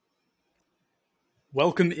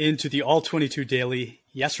Welcome into the All-22 Daily.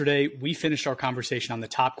 Yesterday, we finished our conversation on the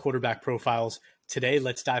top quarterback profiles. Today,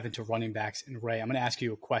 let's dive into running backs. And Ray, I'm going to ask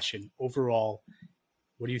you a question. Overall,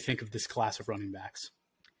 what do you think of this class of running backs?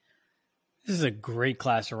 This is a great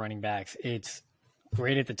class of running backs. It's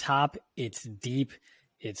great at the top. It's deep.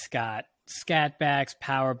 It's got scat backs,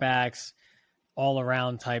 power backs,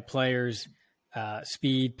 all-around type players,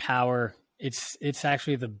 speed, power. It's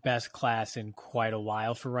actually the best class in quite a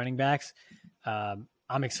while for running backs.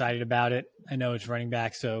 I'm excited about it. I know it's running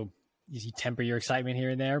back, so you temper your excitement here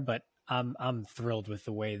and there, but I'm thrilled with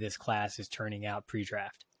the way this class is turning out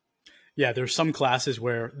pre-draft. Yeah, there's some classes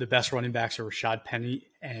where the best running backs are Rashad Penny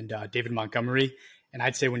and David Montgomery. And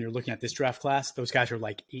I'd say when you're looking at this draft class, those guys are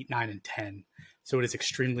like 8, 9, and 10. So it is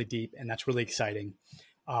extremely deep, and that's really exciting.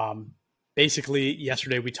 Basically,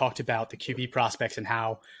 yesterday we talked about the QB prospects and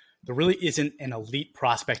how there really isn't an elite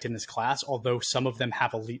prospect in this class, although some of them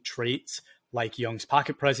have elite traits like Young's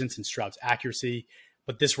pocket presence and Stroud's accuracy.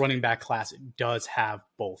 But this running back class does have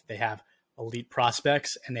both. They have elite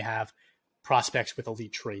prospects and they have prospects with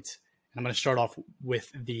elite traits. And I'm going to start off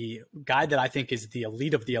with the guy that I think is the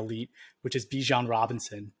elite of the elite, which is Bijan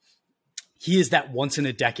Robinson. He is that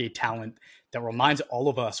once-in-a-decade talent that reminds all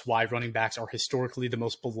of us why running backs are historically the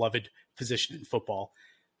most beloved position in football.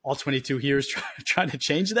 All-22 here is trying to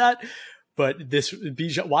change that, but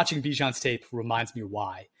watching Bijan's tape reminds me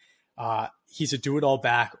why. He's a do-it-all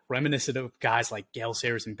back, reminiscent of guys like Gale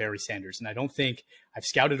Sayers and Barry Sanders. And I don't think I've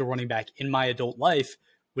scouted a running back in my adult life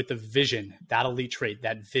with the vision, that elite trait,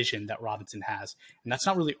 that vision that Robinson has. And that's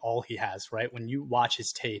not really all he has, right? When you watch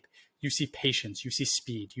his tape, you see patience, you see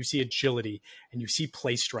speed, you see agility, and you see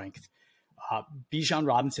play strength. Bijan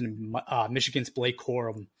Robinson and Michigan's Blake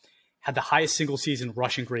Corum had the highest single-season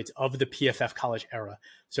rushing grades of the PFF college era.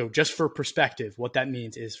 So just for perspective, what that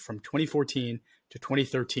means is from 2014 to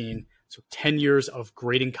 2013, so 10 years of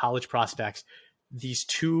grading college prospects, these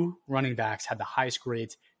two running backs had the highest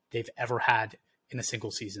grades they've ever had in a single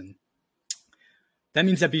season. That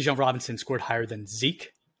means that Bijan Robinson scored higher than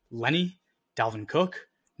Zeke, Lenny, Dalvin Cook,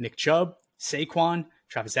 Nick Chubb, Saquon,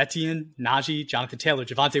 Travis Etienne, Najee, Jonathan Taylor,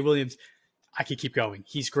 Javonte Williams. I could keep going.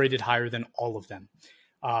 He's graded higher than all of them.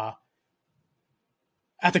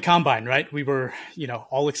 At the combine, right? We were,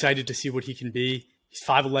 all excited to see what he can be. He's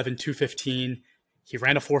 5'11", 215. He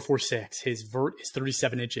ran a 4.46. His vert is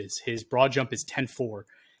 37 inches. His broad jump is 10.4.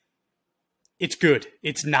 It's good.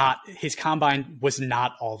 It's not, his combine was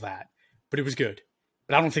not all that, but it was good.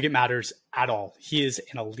 But I don't think it matters at all. He is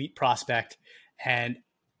an elite prospect. And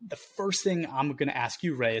the first thing I'm going to ask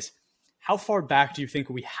you, Ray, is how far back do you think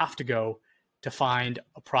we have to go to find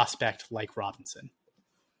a prospect like Robinson?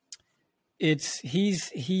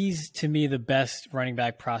 He's to me the best running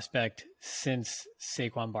back prospect since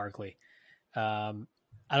Saquon Barkley. I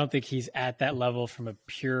don't think he's at that level from a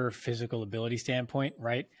pure physical ability standpoint,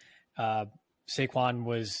 right? Saquon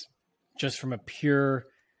was just from a pure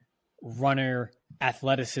runner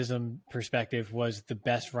athleticism perspective was the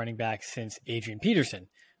best running back since Adrian Peterson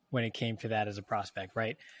when it came to that as a prospect,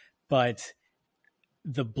 right? But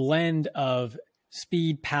the blend of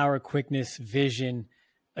speed, power, quickness, vision,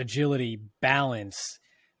 agility, balance,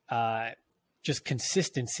 just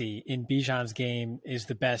consistency in Bijan's game is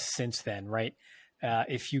the best since then, right?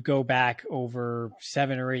 If you go back over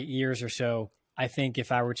 7 or 8 years or so, I think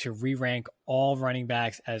if I were to re-rank all running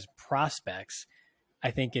backs as prospects,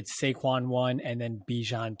 I think it's Saquon 1 and then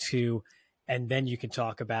Bijan 2. And then you can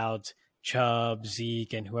talk about Chubb,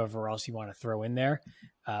 Zeke, and whoever else you want to throw in there.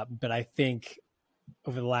 But I think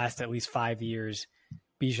over the last at least 5 years,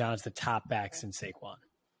 Bijan's the top back since Saquon.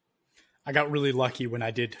 I got really lucky when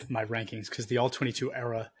I did my rankings because the All-22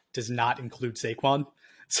 era does not include Saquon.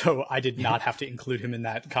 So I did not have to include him in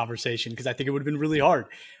that conversation because I think it would have been really hard.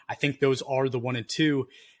 I think those are the 1 and 2.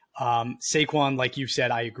 Saquon, like you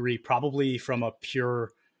said, I agree, probably from a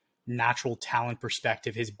pure natural talent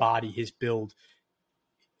perspective, his body, his build,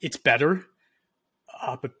 it's better.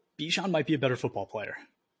 But Bijan might be a better football player.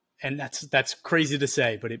 And that's crazy to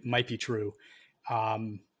say, but it might be true.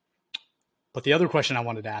 But the other question I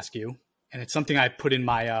wanted to ask you, and it's something I put in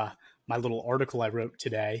my my little article I wrote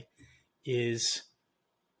today, is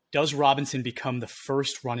does Robinson become the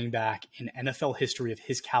first running back in NFL history of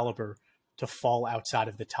his caliber to fall outside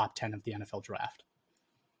of the top 10 of the NFL draft?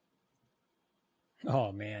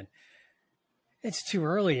 Oh, man. It's too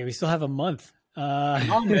early. We still have a month.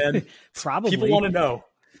 Oh, man. Probably. People want to know.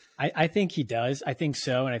 I think he does. I think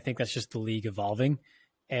so. And I think that's just the league evolving.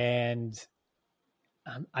 And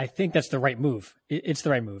I think that's the right move. It's the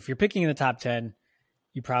right move. If you're picking in the top 10,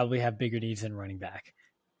 you probably have bigger needs than running back.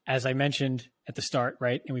 As I mentioned at the start,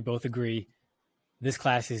 right, and we both agree, this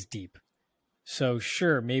class is deep. So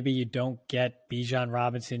sure, maybe you don't get Bijan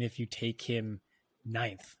Robinson if you take him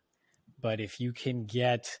ninth, but if you can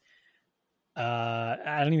get,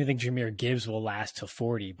 I don't even think Jahmyr Gibbs will last till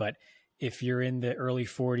 40, but if you're in the early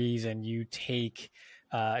 40s and you take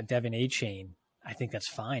Devin A-Chain, I think that's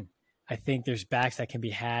fine. I think there's backs that can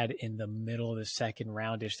be had in the middle of the second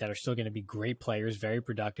roundish that are still going to be great players, very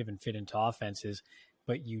productive and fit into offenses,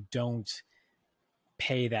 but you don't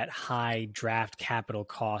pay that high draft capital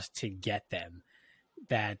cost to get them,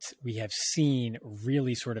 that we have seen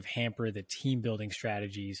really sort of hamper the team building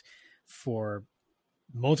strategies for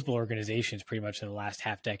multiple organizations pretty much in the last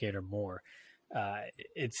half decade or more.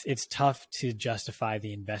 It's tough to justify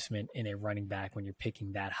the investment in a running back when you're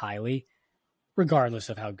picking that highly, regardless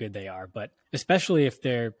of how good they are, but especially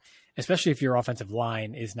if your offensive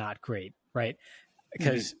line is not great, right?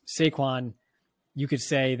 Because Saquon, you could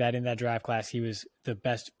say that in that draft class, he was the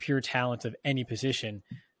best pure talent of any position,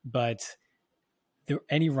 but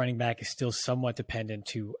any running back is still somewhat dependent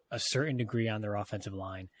to a certain degree on their offensive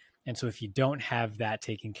line. And so if you don't have that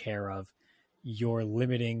taken care of, you're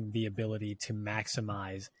limiting the ability to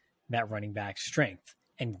maximize that running back strength.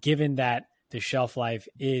 And given that the shelf life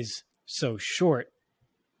is so short,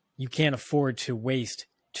 you can't afford to waste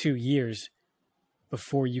 2 years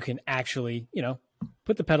before you can actually,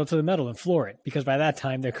 put the pedal to the metal and floor it, because by that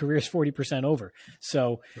time their career is 40% over.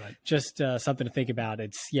 So just something to think about.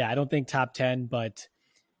 I don't think top 10, but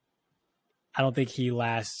I don't think he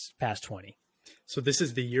lasts past 20. So this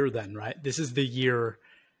is the year then, right? This is the year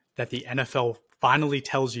that the NFL finally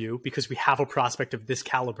tells you, because we have a prospect of this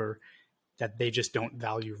caliber, that they just don't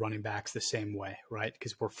value running backs the same way, right?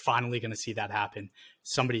 Because we're finally going to see that happen.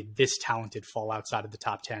 Somebody this talented fall outside of the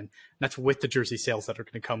top 10. And that's with the jersey sales that are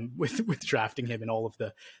going to come with drafting him and all of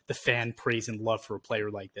the fan praise and love for a player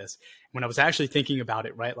like this. When I was actually thinking about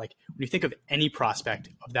it, right? Like when you think of any prospect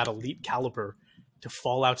of that elite caliber to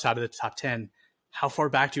fall outside of the top 10, how far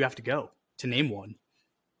back do you have to go to name one?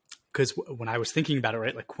 Because when I was thinking about it,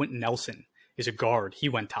 right, like Quentin Nelson is a guard. He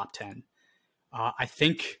went top 10. I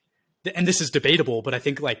think, and this is debatable, but I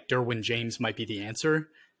think like Derwin James might be the answer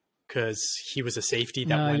because he was a safety.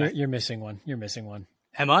 You're missing one. You're missing one.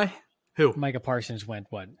 Am I? Who? Micah Parsons went,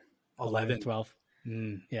 what? 11, 12?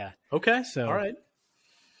 Yeah. Okay. So all right.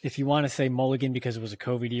 If you want to say mulligan because it was a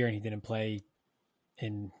COVID year and he didn't play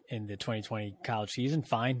in the 2020 college season,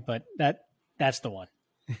 fine. But that's the one.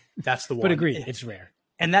 That's the one. But agreed, it's rare.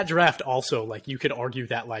 And that draft also, like, you could argue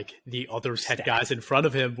that, like, the other head guys in front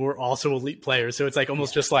of him were also elite players. So it's like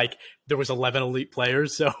almost just like there was 11 elite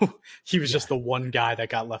players. So he was just the one guy that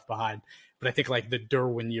got left behind. But I think, like, the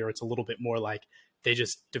Derwin year, it's a little bit more like they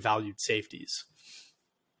just devalued safeties.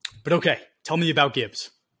 But okay, tell me about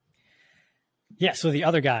Gibbs. Yeah, so the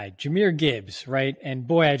other guy, Jahmyr Gibbs, right? And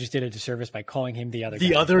boy, I just did a disservice by calling him the other guy.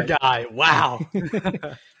 The other guy, wow.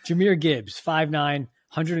 Jahmyr Gibbs, 5'9",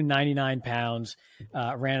 199 pounds,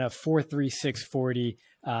 ran a 4.36 40,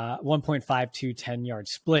 1.52 10-yard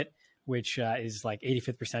split, which is like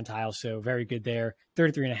 85th percentile, so very good there.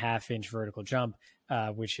 33.5-inch vertical jump,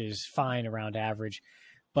 which is fine, around average.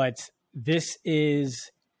 But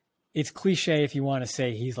it's cliche if you want to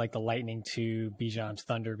say he's like the lightning to Bijan's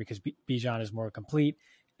thunder, because Bijan is more complete,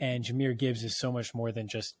 and Jahmyr Gibbs is so much more than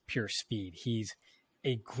just pure speed. He's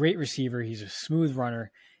a great receiver. He's a smooth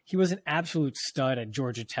runner. He was an absolute stud at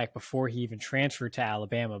Georgia Tech before he even transferred to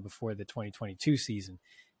Alabama before the 2022 season.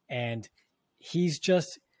 And he's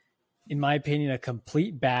just, in my opinion, a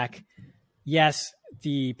complete back. Yes,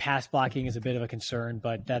 the pass blocking is a bit of a concern,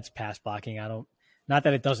 but that's pass blocking. Not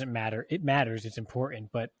that it doesn't matter. It matters. It's important,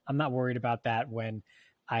 but I'm not worried about that when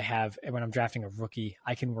I'm drafting a rookie.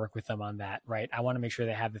 I can work with them on that, right? I want to make sure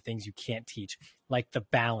they have the things you can't teach, like the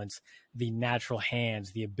balance, the natural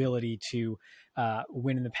hands, the ability to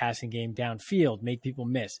win in the passing game downfield, make people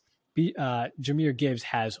miss. Jahmyr Gibbs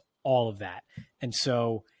has all of that. And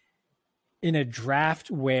so in a draft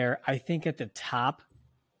where I think at the top,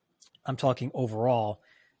 I'm talking overall,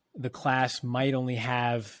 the class might only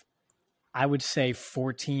have, I would say,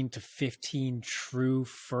 14 to 15 true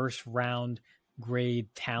first round grade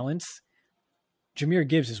talents. Jahmyr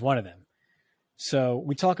Gibbs is one of them. So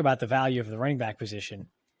we talk about the value of the running back position.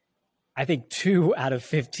 I think 2 out of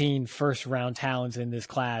 15 first round talents in this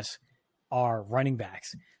class are running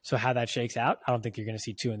backs. So how that shakes out, I don't think you're going to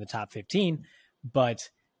see 2 in the top 15, but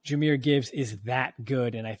Jahmyr Gibbs is that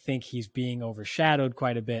good. And I think he's being overshadowed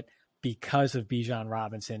quite a bit because of Bijan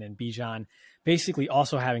Robinson, and Bijan basically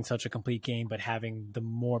also having such a complete game, but having the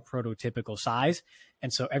more prototypical size.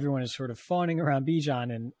 And so everyone is sort of fawning around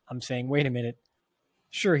Bijan, and I'm saying, wait a minute,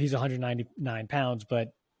 sure, he's 199 pounds,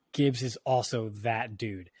 but Gibbs is also that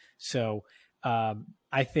dude. So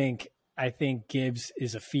I think I think Gibbs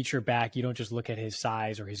is a feature back. You don't just look at his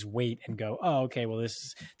size or his weight and go, oh, okay, well,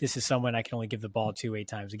 this is someone I can only give the ball to 8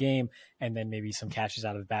 times a game and then maybe some catches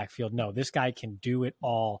out of the backfield. No, this guy can do it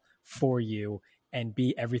all for you and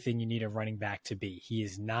be everything you need a running back to be. He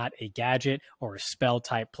is not a gadget or a spell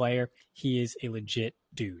type player. He is a legit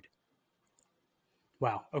dude.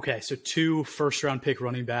 Wow. Okay. So 2 first-round pick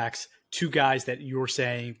running backs, 2 guys that you're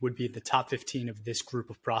saying would be the top 15 of this group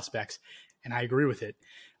of prospects. And I agree with it.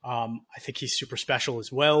 I think he's super special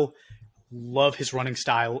as well. Love his running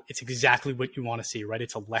style. It's exactly what you want to see, right?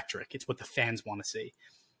 It's electric. It's what the fans want to see.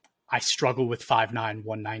 I struggle with 5'9",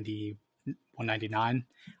 190, 199.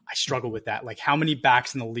 I struggle with that. Like, how many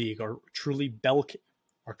backs in the league are truly bell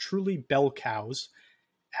cows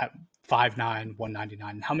at 5'9", 199?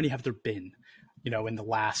 And how many have there been, in the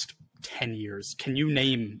last 10 years? Can you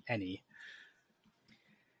name any?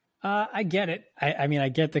 I get it. I mean, I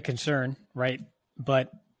get the concern, right?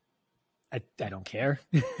 But I don't care.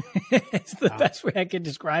 It's the best way I can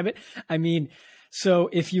describe it. I mean, so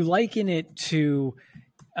if you liken it to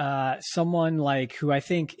someone like who I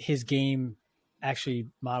think his game actually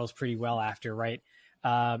models pretty well after, right?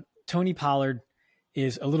 Tony Pollard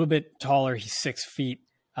is a little bit taller. He's 6 feet,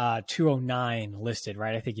 209 listed,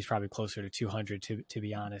 right? I think he's probably closer to 200 to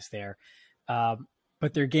be honest there.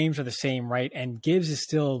 But their games are the same, right? And Gibbs is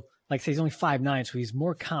still, like say, he's only 5'9", so he's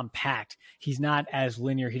more compact. He's not as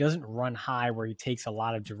linear. He doesn't run high where he takes a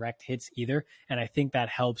lot of direct hits either. And I think that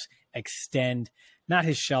helps extend not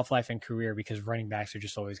his shelf life and career, because running backs are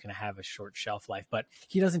just always going to have a short shelf life, but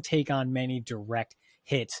he doesn't take on many direct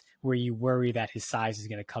hits where you worry that his size is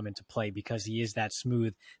going to come into play, because he is that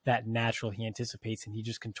smooth, that natural. He anticipates and he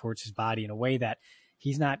just contorts his body in a way that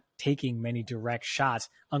he's not taking many direct shots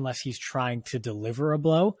unless he's trying to deliver a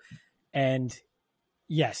blow. And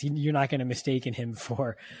yes, you're not going to mistake him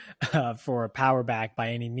for a power back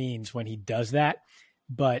by any means when he does that,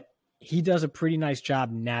 but he does a pretty nice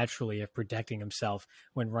job naturally of protecting himself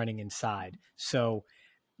when running inside. So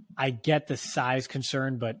I get the size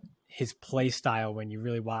concern, but his play style, when you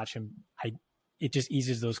really watch him, it just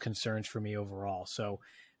eases those concerns for me overall. So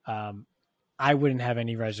I wouldn't have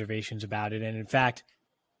any reservations about it. And in fact,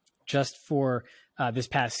 just for this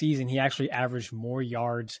past season, he actually averaged more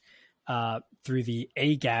yards through the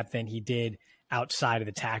A gap than he did outside of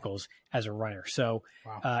the tackles as a runner. So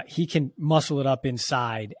wow. He can muscle it up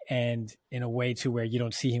inside and in a way to where you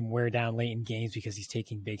don't see him wear down late in games because he's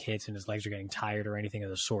taking big hits and his legs are getting tired or anything of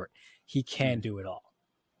the sort. He can do it all.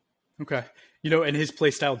 Okay. And his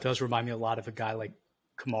play style does remind me a lot of a guy like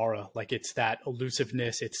Kamara. Like, it's that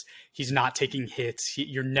elusiveness. He's not taking hits.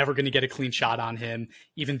 You're never going to get a clean shot on him,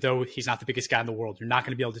 even though he's not the biggest guy in the world. You're not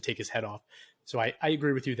going to be able to take his head off. So I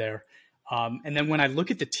agree with you there. And then when I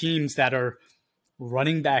look at the teams that are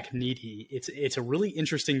running back needy, it's a really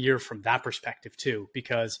interesting year from that perspective too,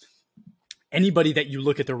 because anybody that you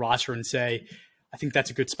look at their roster and say, I think that's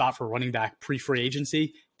a good spot for running back pre-free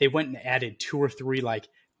agency, they went and added 2 or 3, like,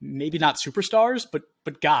 maybe not superstars, but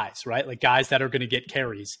guys, right? Like guys that are going to get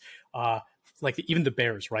carries. Like even the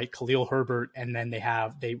Bears, right? Khalil Herbert, and then they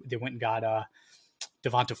went and got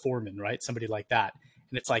Devonta Foreman, right? Somebody like that.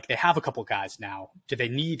 And it's like they have a couple guys now.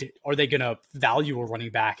 Are they going to value a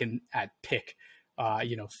running back at pick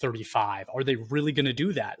 35? Are they really going to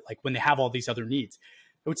do that? Like when they have all these other needs?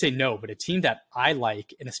 I would say no, but a team that I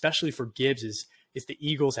like, and especially for Gibbs, is the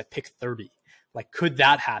Eagles at pick 30. Like, could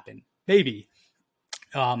that happen? Maybe.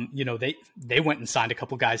 They went and signed a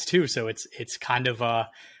couple guys too. So it's kind of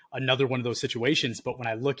another one of those situations. But when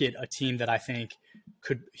I look at a team that I think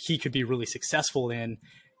he could be really successful in,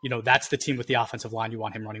 that's the team with the offensive line you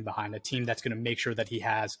want him running behind, a team that's going to make sure that he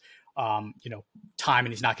has, time and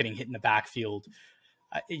he's not getting hit in the backfield.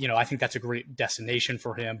 I think that's a great destination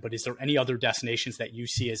for him. But is there any other destinations that you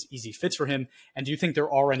see as easy fits for him? And do you think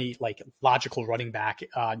there are any like logical running back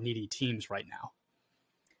needy teams right now?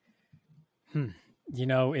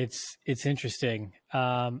 It's interesting.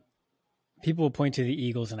 People will point to the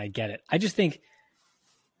Eagles, and I get it. I just think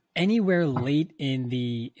anywhere late in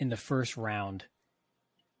the first round,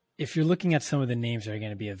 if you're looking at some of the names that are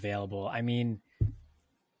going to be available, I mean,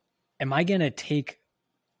 am I going to take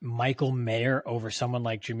Michael Mayer over someone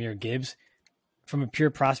like Jahmyr Gibbs? From a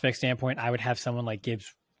pure prospect standpoint, I would have someone like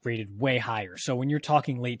Gibbs rated way higher. So when you're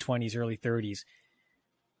talking late 20s, early 30s,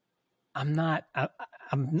 I'm not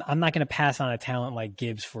going to pass on a talent like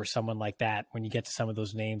Gibbs for someone like that. When you get to some of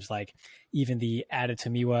those names, like even the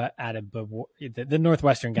Adetomiwa, the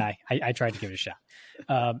Northwestern guy, I tried to give it a shot.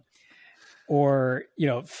 Or,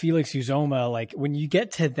 Felix Uzoma, like when you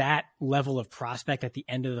get to that level of prospect at the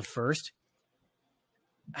end of the first,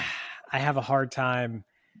 I have a hard time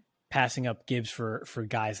passing up Gibbs for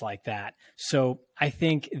guys like that. So I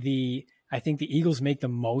think the Eagles make the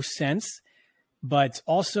most sense, but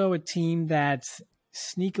also a team that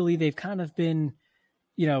sneakily they've kind of been,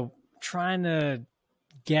 trying to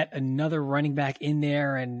get another running back in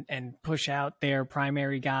there and push out their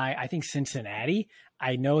primary guy. I think Cincinnati,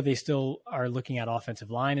 I know they still are looking at offensive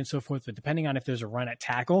line and so forth, but depending on if there's a run at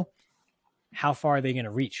tackle, how far are they going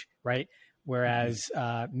to reach, right? Whereas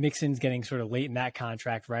Mixon's getting sort of late in that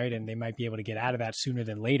contract, right? And they might be able to get out of that sooner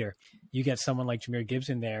than later. You get someone like Jahmyr Gibbs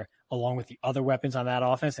in there along with the other weapons on that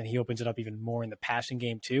offense, and he opens it up even more in the passing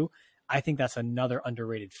game too. I think that's another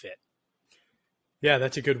underrated fit. Yeah,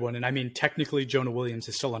 that's a good one. And I mean, technically, Jonah Williams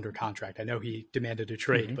is still under contract. I know he demanded a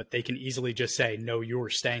trade, but they can easily just say, no, you're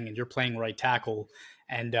staying and you're playing right tackle,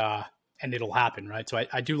 and it'll happen, right? So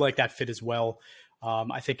I do like that fit as well.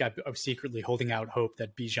 I think I was secretly holding out hope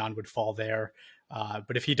that Bijan would fall there.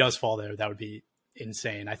 But if he does fall there, that would be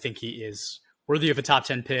insane. I think he is worthy of a top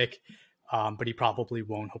 10 pick, but he probably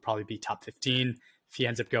won't. He'll probably be top 15. If he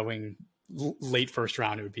ends up going late first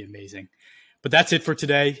round, it would be amazing. But that's it for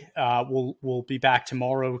today. We'll be back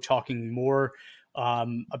tomorrow talking more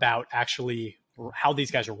about actually how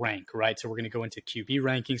these guys rank, right? So we're going to go into QB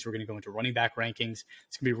rankings. We're going to go into running back rankings.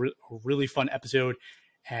 It's going to be a really fun episode.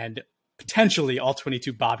 And potentially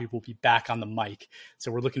All-22 Bobby will be back on the mic.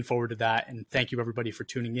 So we're looking forward to that. And thank you everybody for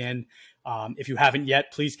tuning in. If you haven't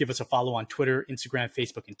yet, please give us a follow on Twitter, Instagram,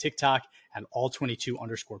 Facebook, and TikTok at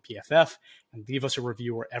All22_PFF, and leave us a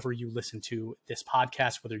review wherever you listen to this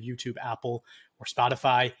podcast, whether YouTube, Apple, or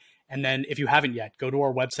Spotify. And then if you haven't yet, go to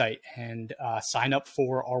our website and sign up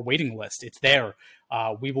for our waiting list. It's there.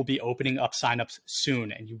 We will be opening up signups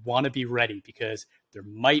soon, and you want to be ready because there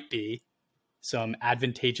might be some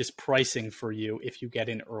advantageous pricing for you if you get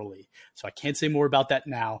in early. So I can't say more about that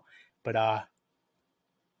now, but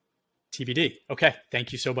TBD. Okay.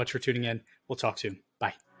 Thank you so much for tuning in. We'll talk soon.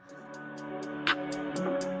 Bye.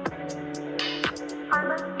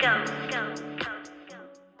 Go.